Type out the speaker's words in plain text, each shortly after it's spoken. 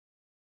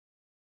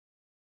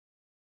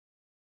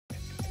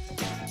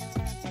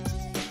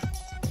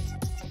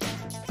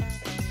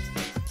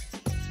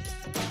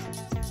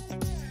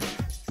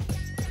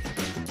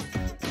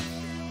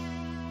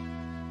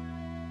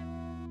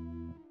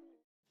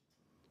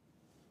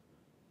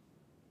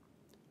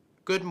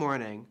Good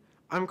morning.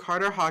 I'm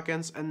Carter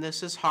Hawkins, and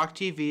this is Hawk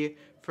TV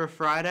for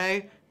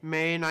Friday,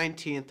 May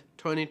 19th,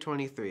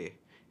 2023.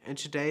 And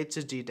today it's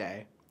a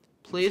D-Day.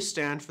 Please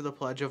stand for the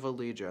Pledge of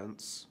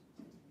Allegiance.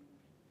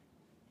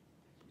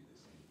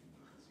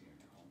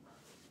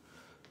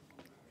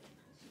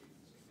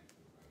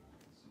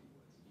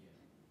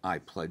 I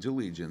pledge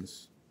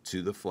allegiance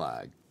to the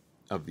flag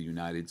of the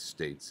United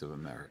States of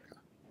America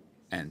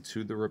and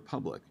to the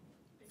republic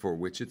for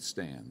which it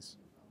stands,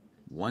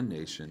 one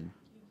nation,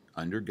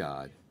 under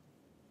God,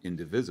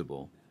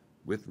 indivisible,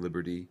 with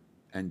liberty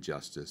and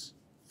justice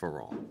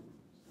for all.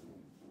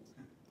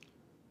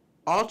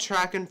 All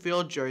track and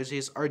field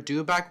jerseys are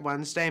due back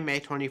Wednesday, May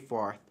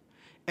 24th.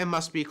 It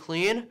must be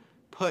clean,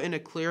 put in a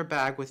clear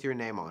bag with your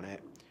name on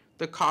it.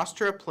 The cost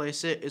to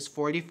replace it is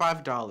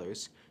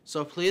 $45,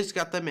 so please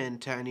get them in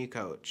to any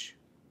coach.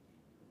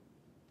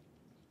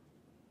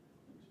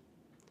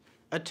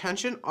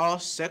 Attention all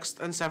 6th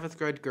and 7th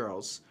grade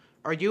girls.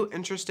 Are you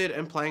interested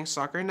in playing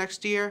soccer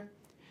next year?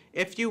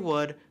 If you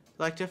would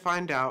like to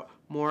find out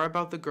more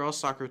about the girls'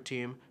 soccer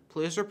team,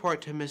 please report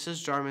to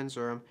Mrs. Jarman's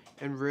room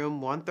in room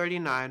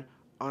 139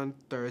 on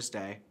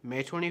Thursday,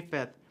 May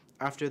 25th,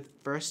 after the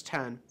first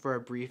 10 for a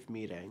brief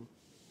meeting.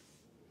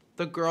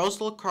 The girls'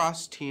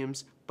 lacrosse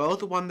teams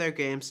both won their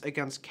games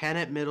against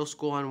Kennett Middle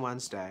School on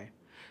Wednesday.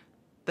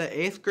 The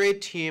 8th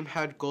grade team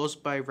had goals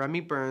by Remy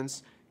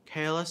Burns,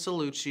 Kayla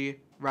Salucci,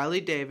 Riley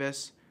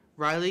Davis,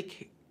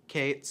 Riley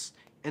Cates,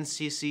 and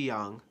Cece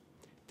Young.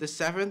 The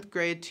 7th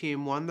grade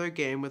team won their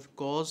game with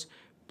goals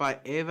by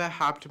Ava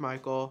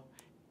Haptmichael,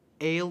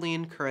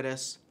 Aileen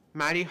Curtis,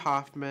 Maddie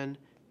Hoffman,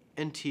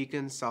 and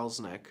Tegan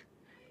Selznick.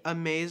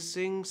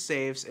 Amazing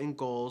saves and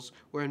goals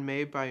were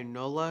made by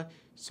Nola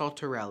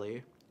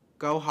Saltarelli.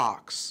 Go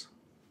Hawks!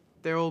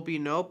 There will be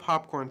no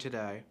popcorn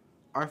today.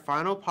 Our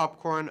final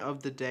popcorn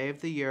of the day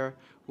of the year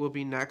will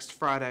be next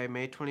Friday,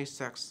 May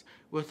 26th,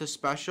 with a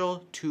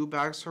special 2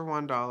 bags for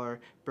 $1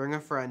 bring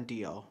a friend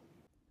deal.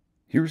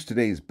 Here's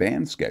today's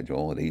band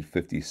schedule at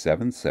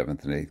 8:57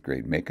 7th and 8th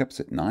grade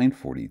makeups, at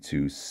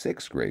 9:42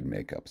 6th grade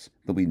makeups.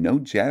 There'll be no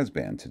jazz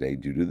band today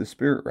due to the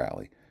Spirit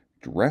Rally.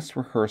 Dress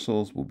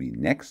rehearsals will be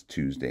next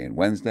Tuesday and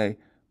Wednesday.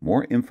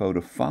 More info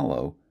to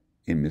follow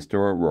in Mr.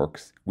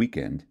 O'Rourke's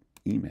weekend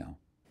email.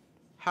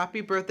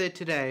 Happy birthday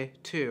today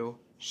to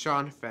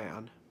Sean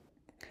Fan.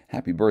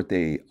 Happy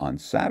birthday on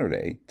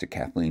Saturday to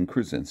Kathleen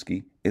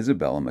Krasinski,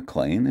 Isabella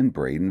McLean, and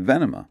Braden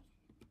Venema.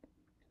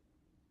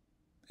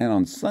 And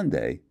on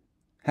Sunday,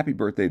 happy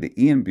birthday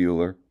to Ian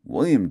Bueller,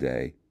 William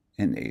Day,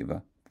 and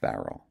Ava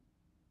Farrell.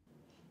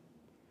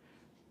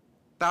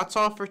 That's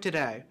all for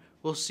today.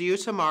 We'll see you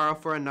tomorrow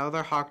for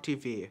another Hawk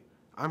TV.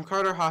 I'm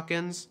Carter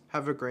Hawkins.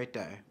 Have a great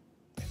day.